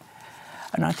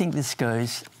 And I think this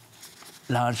goes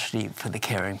largely for the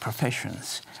caring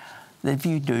professions, that if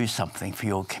you do something for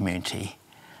your community,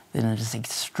 then it is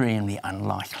extremely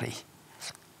unlikely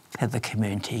that the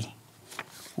community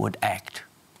would act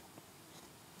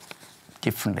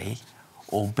differently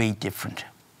or be different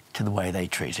to the way they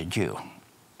treated you.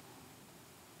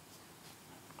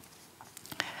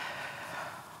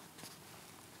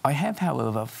 I have,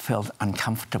 however, felt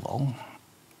uncomfortable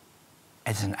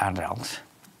as an adult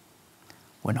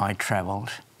when I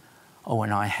travelled or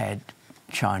when I had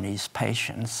Chinese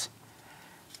patients,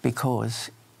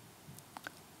 because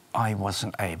I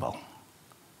wasn't able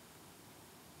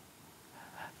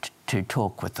to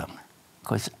talk with them,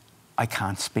 because I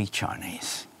can't speak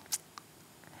Chinese.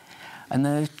 And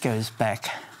that goes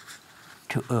back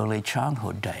to early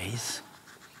childhood days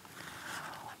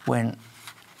when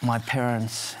my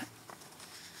parents,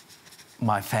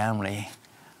 my family,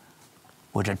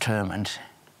 were determined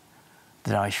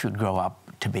that I should grow up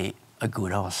to be a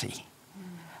good Aussie.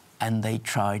 And they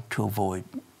tried to avoid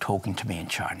talking to me in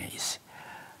Chinese.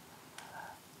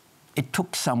 It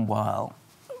took some while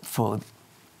for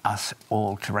us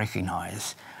all to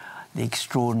recognise the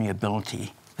extraordinary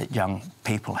ability that young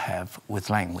people have with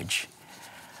language,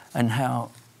 and how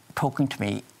talking to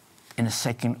me in a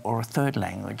second or a third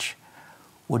language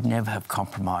would never have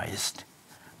compromised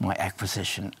my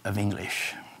acquisition of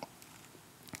English.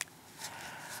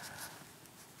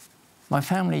 My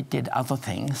family did other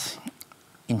things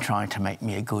in trying to make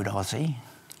me a good Aussie,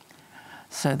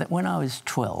 so that when I was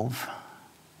 12,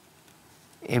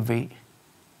 every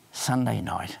Sunday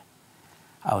night,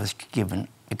 I was given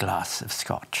a glass of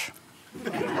scotch.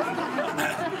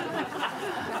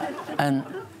 And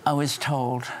I was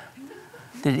told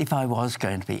that if I was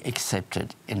going to be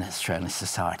accepted in Australian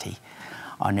society,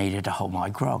 I needed to hold my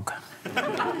grog.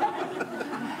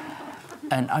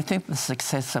 And I think the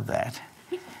success of that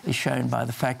is shown by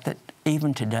the fact that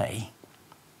even today,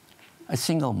 a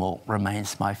single malt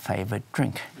remains my favourite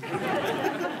drink.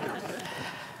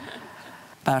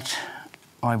 But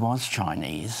I was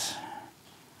Chinese,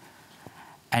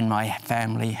 and my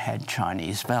family had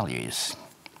Chinese values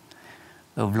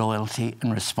of loyalty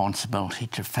and responsibility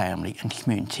to family and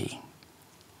community.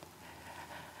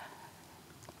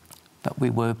 But we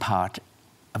were part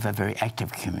of a very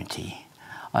active community.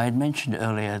 I had mentioned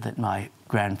earlier that my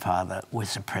grandfather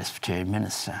was a Presbyterian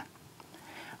minister,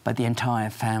 but the entire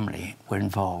family were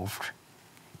involved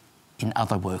in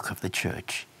other work of the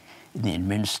church, in the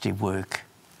administrative work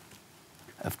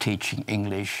of teaching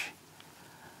English,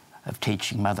 of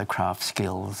teaching mothercraft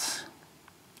skills,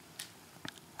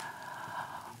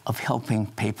 of helping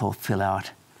people fill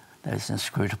out those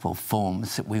inscrutable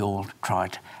forms that we all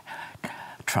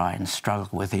try and struggle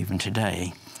with even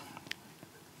today.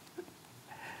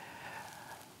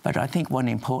 But I think one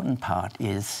important part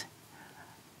is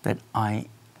that I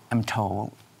am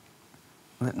told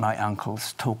that my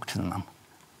uncles talk to them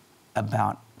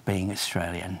about being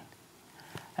Australian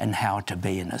and how to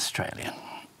be an Australian.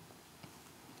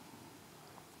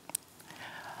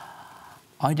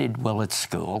 I did well at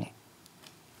school,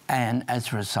 and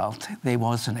as a result, there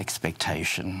was an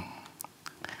expectation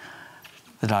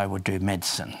that I would do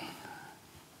medicine.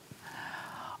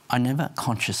 I never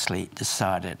consciously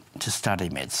decided to study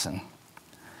medicine.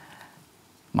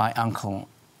 My uncle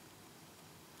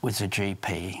was a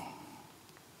GP,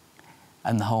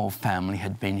 and the whole family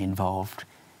had been involved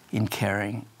in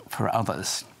caring for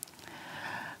others,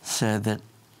 so that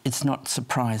it's not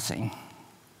surprising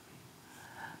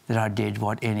that I did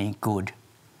what any good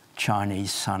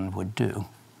Chinese son would do.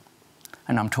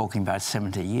 And I'm talking about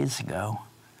 70 years ago.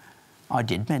 I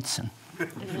did medicine.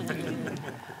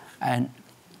 And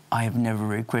I have never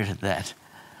regretted that.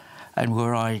 And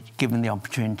were I given the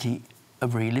opportunity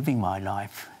of reliving my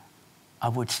life, I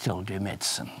would still do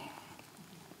medicine.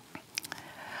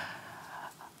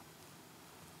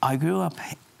 I grew up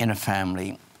in a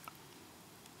family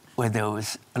where there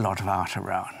was a lot of art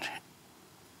around.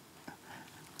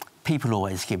 People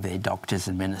always give their doctors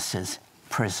and ministers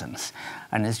presents,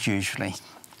 and it's usually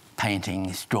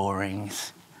paintings,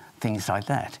 drawings, things like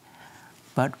that.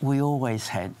 But we always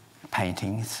had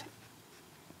paintings,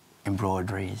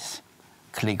 embroideries,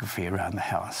 calligraphy around the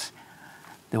house.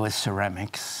 There was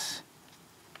ceramics,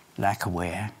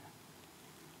 lacquerware,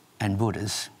 and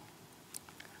Buddhas.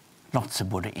 Lots of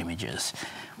Buddha images,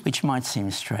 which might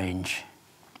seem strange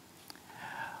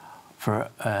for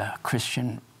a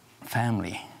Christian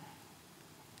family.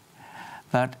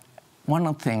 But one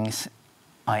of the things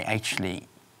I actually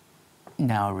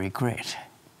now regret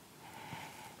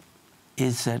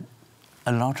is that a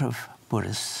a lot of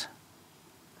Buddhists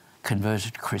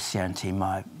converted to Christianity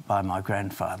by my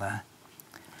grandfather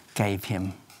gave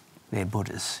him their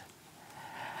Buddhas.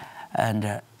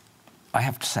 And I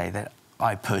have to say that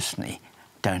I personally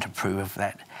don't approve of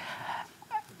that.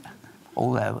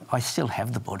 Although I still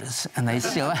have the Buddhas, and they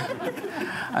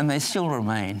still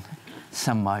remain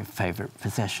some of my favourite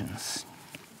possessions.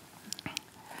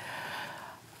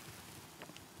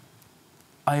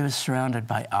 I was surrounded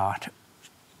by art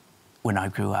when I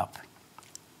grew up,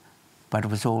 but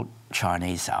it was all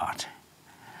Chinese art.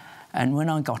 And when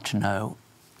I got to know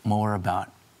more about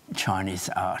Chinese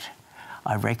art,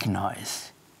 I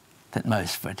recognised that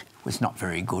most of it was not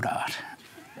very good art.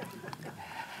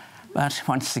 But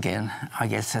once again, I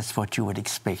guess that's what you would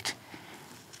expect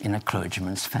in a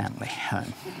clergyman's family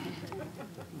home.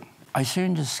 I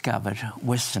soon discovered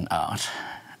Western art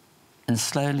and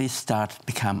slowly started to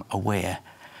become aware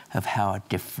of how it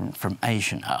differed from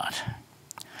Asian art.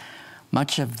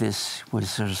 Much of this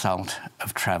was a result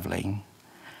of travelling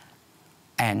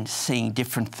and seeing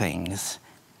different things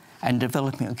and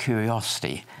developing a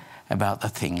curiosity about the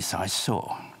things I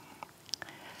saw.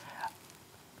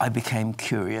 I became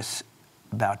curious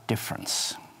about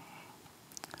difference.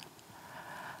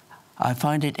 I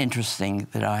find it interesting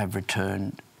that I have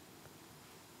returned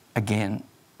again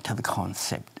to the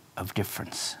concept of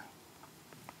difference,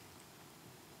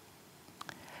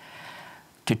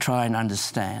 to try and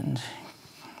understand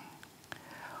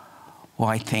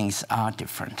why things are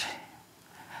different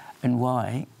and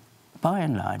why, by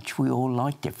and large, we all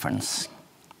like difference,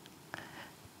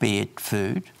 be it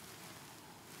food,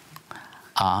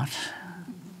 art,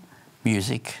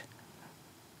 music,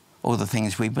 or the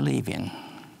things we believe in.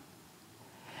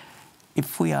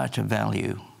 If we are to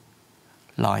value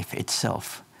life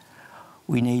itself,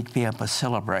 we need to be able to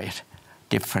celebrate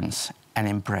difference and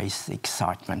embrace the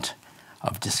excitement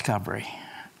of discovery.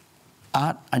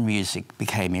 Art and music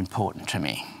became important to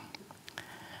me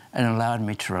and allowed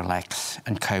me to relax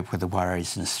and cope with the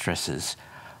worries and stresses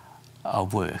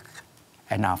of work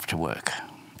and after work.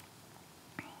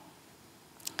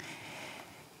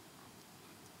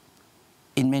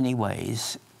 In many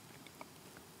ways,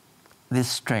 this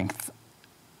strength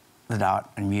that art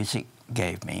and music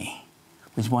gave me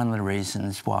was one of the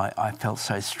reasons why I felt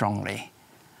so strongly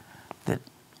that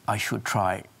I should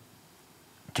try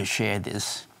to share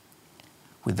this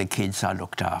with the kids I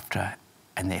looked after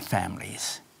and their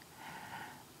families.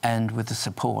 And with the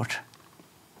support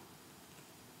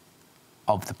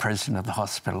of the president of the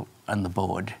hospital and the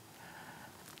board,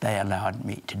 they allowed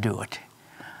me to do it.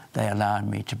 They allowed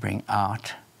me to bring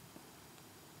art,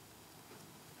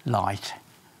 light,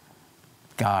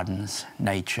 gardens,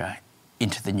 nature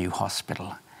into the new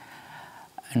hospital.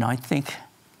 And I think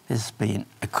there's been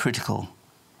a critical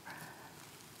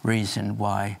reason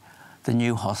why the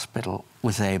new hospital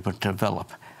was able to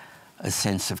develop a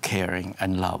sense of caring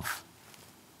and love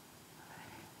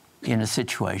in a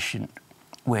situation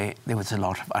where there was a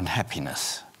lot of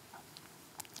unhappiness.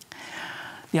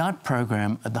 The art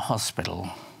program at the hospital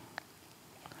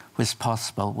was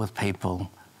possible with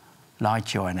people like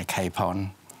Joanna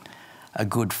Capon, a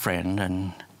good friend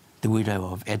and the widow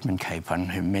of Edmund Capon,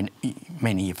 who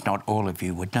many, if not all of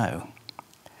you, would know.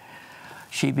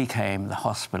 She became the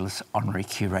hospital's honorary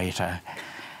curator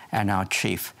and our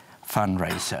chief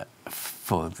fundraiser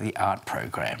for the art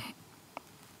program.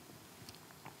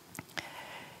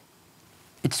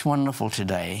 It's wonderful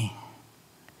today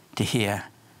to hear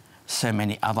so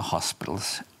many other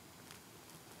hospitals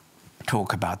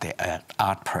talk about their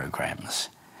art programs.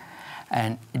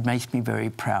 And it makes me very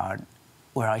proud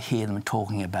where I hear them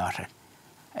talking about it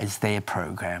as their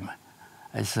program,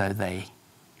 as though they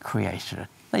created it.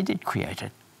 They did create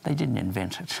it. They didn't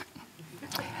invent it.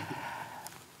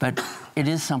 But it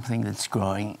is something that's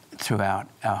growing throughout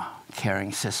our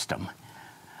caring system,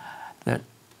 that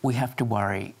we have to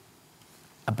worry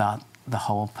about the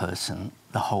whole person,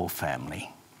 the whole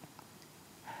family.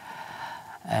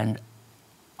 And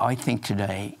I think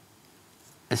today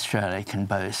Australia can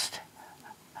boast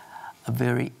a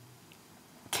very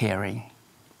caring,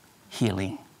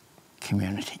 healing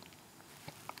community.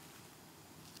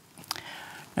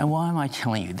 Now, why am I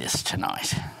telling you this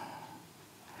tonight?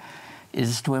 It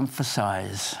is to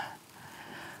emphasise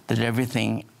that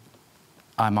everything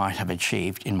I might have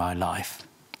achieved in my life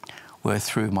were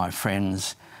through my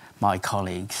friends, my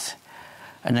colleagues,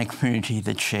 and a community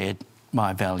that shared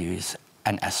my values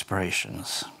and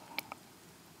aspirations.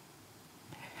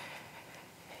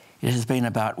 It has been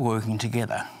about working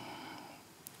together.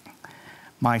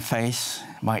 My faith,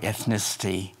 my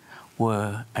ethnicity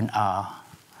were and are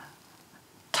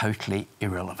totally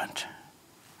irrelevant.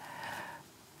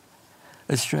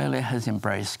 Australia has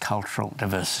embraced cultural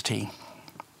diversity.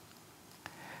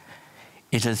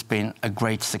 It has been a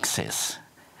great success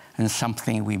and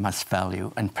something we must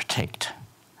value and protect.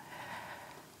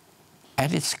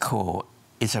 At its core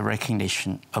is a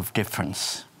recognition of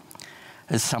difference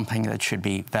as something that should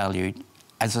be valued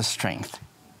as a strength,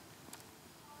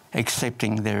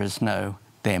 accepting there is no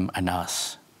them and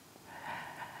us.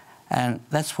 And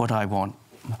that's what I want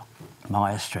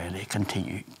my Australia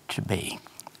continue to be.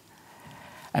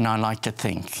 And I like to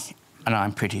think, and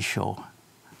I'm pretty sure,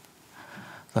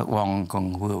 that王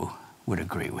赓武would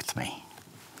agree with me.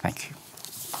 Thank you.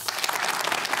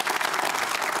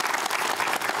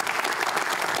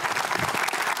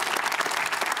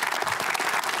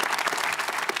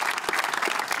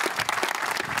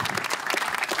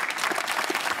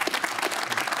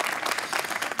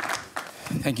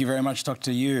 Thank you very much,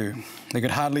 Dr. Yu. There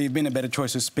could hardly have been a better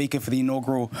choice of speaker for the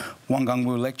inaugural王赓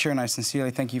武lecture, and I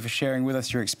sincerely thank you for sharing with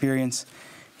us your experience,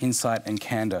 insight and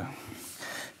candour.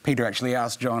 Peter actually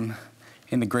asked John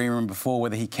in the green room before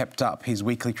whether he kept up his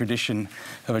weekly tradition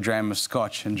of a dram of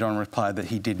scotch, and John replied that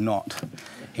he did not.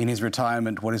 In his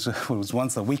retirement, what was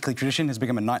once a weekly tradition has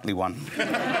become a nightly one.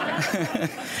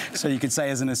 So you could say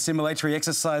as an assimilatory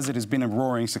exercise, it has been a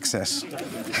roaring success.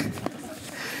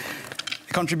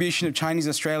 The contribution of Chinese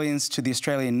Australians to the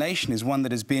Australian nation is one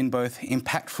that has been both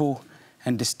impactful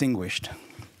and distinguished.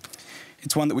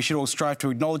 It's one that we should all strive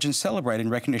to acknowledge and celebrate in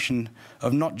recognition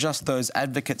of not just those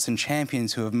advocates and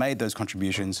champions who have made those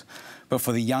contributions, but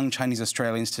for the young Chinese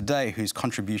Australians today whose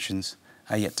contributions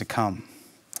are yet to come.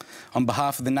 On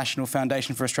behalf of the National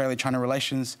Foundation for Australia-China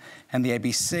Relations and the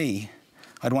ABC,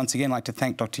 I'd once again like to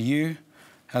thank Dr. Yu,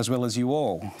 as well as you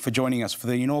all, for joining us for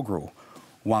the inaugural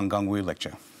王赓武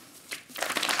lecture.